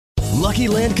Lucky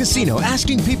Land Casino,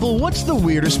 asking people, what's the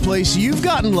weirdest place you've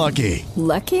gotten lucky?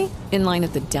 Lucky? In line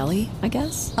at the deli, I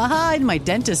guess? Aha, in my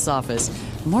dentist's office.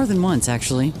 More than once,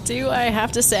 actually. Do I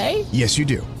have to say? Yes, you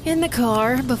do. In the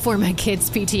car before my kids'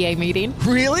 PTA meeting.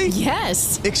 Really?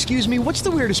 Yes. Excuse me, what's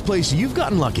the weirdest place you've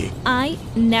gotten lucky? I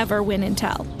never win and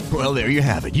tell. Well, there you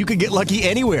have it. You can get lucky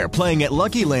anywhere, playing at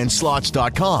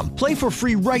LuckyLandSlots.com. Play for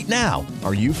free right now.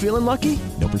 Are you feeling lucky?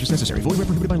 No purchase necessary. Void where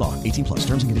prohibited by law. 18 plus.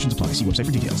 Terms and conditions apply. See website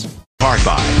for details. Powered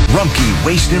by Rumpke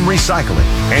Waste and Recycling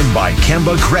and by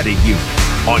Kemba Credit Union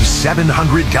on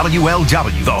 700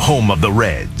 WLW, the home of the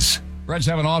Reds. Reds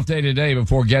have an off day today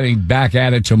before getting back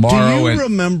at it tomorrow. Do you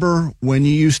remember when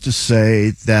you used to say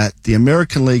that the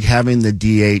American League having the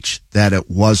DH, that it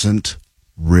wasn't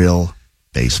real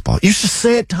baseball? You used to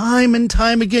say it time and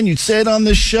time again. You'd say it on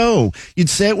this show. You'd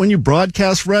say it when you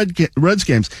broadcast Reds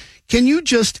games. Can you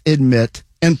just admit,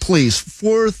 and please,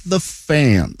 for the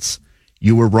fans,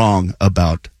 you were wrong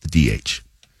about the DH?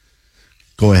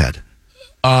 Go ahead.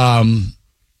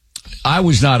 I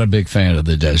was not a big fan of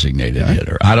the designated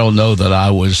hitter. I don't know that I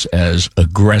was as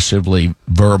aggressively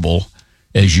verbal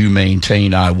as you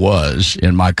maintain I was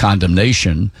in my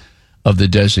condemnation of the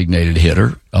designated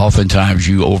hitter. Oftentimes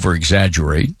you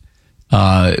over-exaggerate,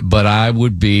 but I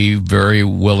would be very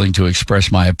willing to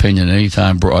express my opinion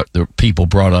anytime people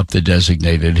brought up the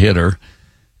designated hitter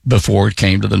before it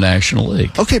came to the National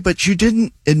League. Okay, but you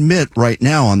didn't admit right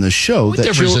now on the show what that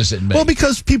difference does it make? Well,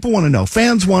 because people want to know.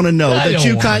 Fans want to know that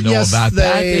you kind. Yes, about they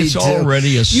that. It's do.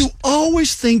 already a. You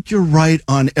always think you're right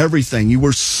on everything. You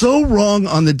were so wrong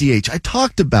on the DH. I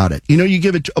talked about it. You know, you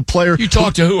give it a player. You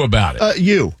talked to who about it?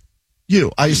 You.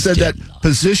 I said that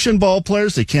position ball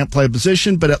players, they can't play a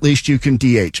position, but at least you can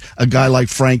DH. A guy like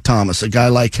Frank Thomas, a guy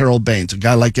like Harold Baines, a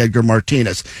guy like Edgar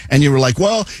Martinez. And you were like,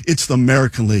 well, it's the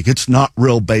American League. It's not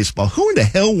real baseball. Who in the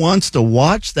hell wants to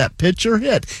watch that pitcher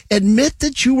hit? Admit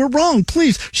that you were wrong.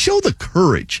 Please show the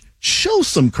courage. Show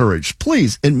some courage.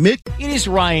 Please admit. It is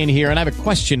Ryan here, and I have a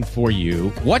question for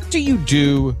you. What do you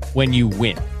do when you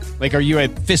win? Like, are you a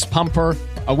fist pumper,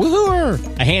 a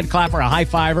woohooer, a hand clapper, a high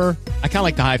fiver? I kind of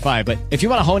like the high five, but if you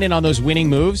want to hone in on those winning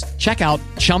moves, check out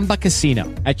Chumba Casino.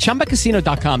 At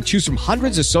ChumbaCasino.com, choose from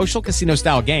hundreds of social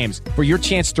casino-style games for your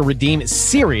chance to redeem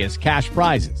serious cash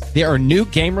prizes. There are new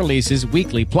game releases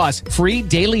weekly, plus free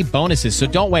daily bonuses. So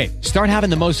don't wait. Start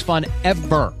having the most fun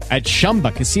ever at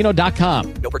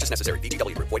ChumbaCasino.com. No purchase necessary.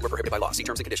 VGW. Void where prohibited by law. See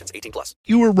terms and conditions. 18 plus.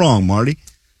 You were wrong, Marty.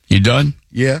 You done?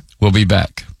 Yeah. We'll be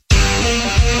back.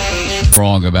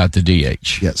 Wrong about the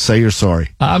DH. Yeah, say you're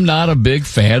sorry. I'm not a big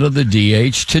fan of the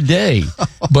DH today,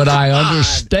 but I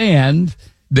understand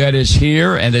that it's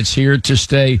here and it's here to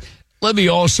stay. Let me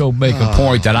also make a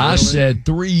point that I said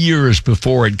 3 years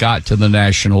before it got to the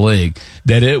National League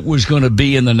that it was going to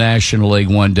be in the National League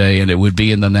one day and it would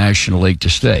be in the National League to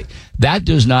stay. That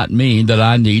does not mean that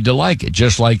I need to like it.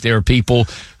 Just like there are people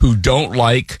who don't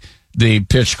like the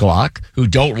pitch clock, who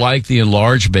don't like the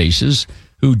enlarged bases,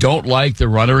 who don't like the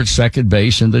runner at second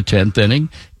base in the 10th inning,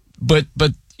 but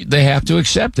they have to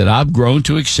accept it. I've grown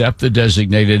to accept the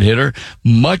designated hitter,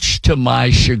 much to my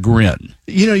chagrin.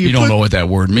 You don't know what that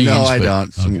word means. No, I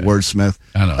don't. Some wordsmith.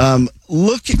 I know.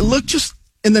 Look just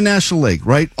in the National League,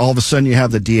 right? All of a sudden you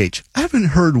have the DH. I haven't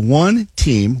heard one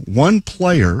team, one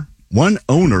player, one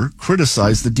owner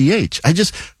criticize the DH.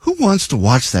 Who wants to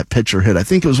watch that pitcher hit? I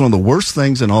think it was one of the worst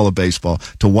things in all of baseball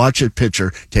to watch a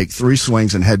pitcher take 3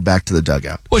 swings and head back to the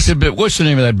dugout. What's the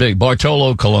name of that big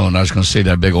Bartolo Colon? I was going to say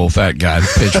that big old fat guy that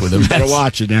pitched with him. You gotta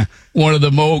watch it now. One of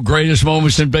the greatest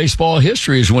moments in baseball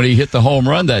history is when he hit the home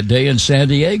run that day in San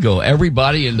Diego.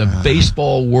 Everybody in the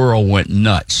baseball world went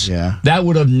nuts. Yeah. That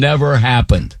would have never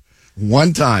happened.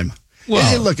 One time. Well,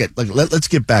 hey, let's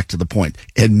get back to the point.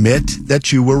 Admit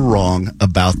that you were wrong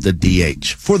about the DH.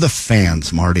 For the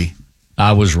fans, Marty.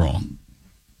 I was wrong.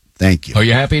 Thank you. Are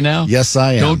you happy now? Yes,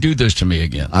 I am. Don't do this to me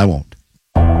again. I won't.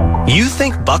 You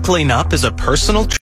think buckling up is a personal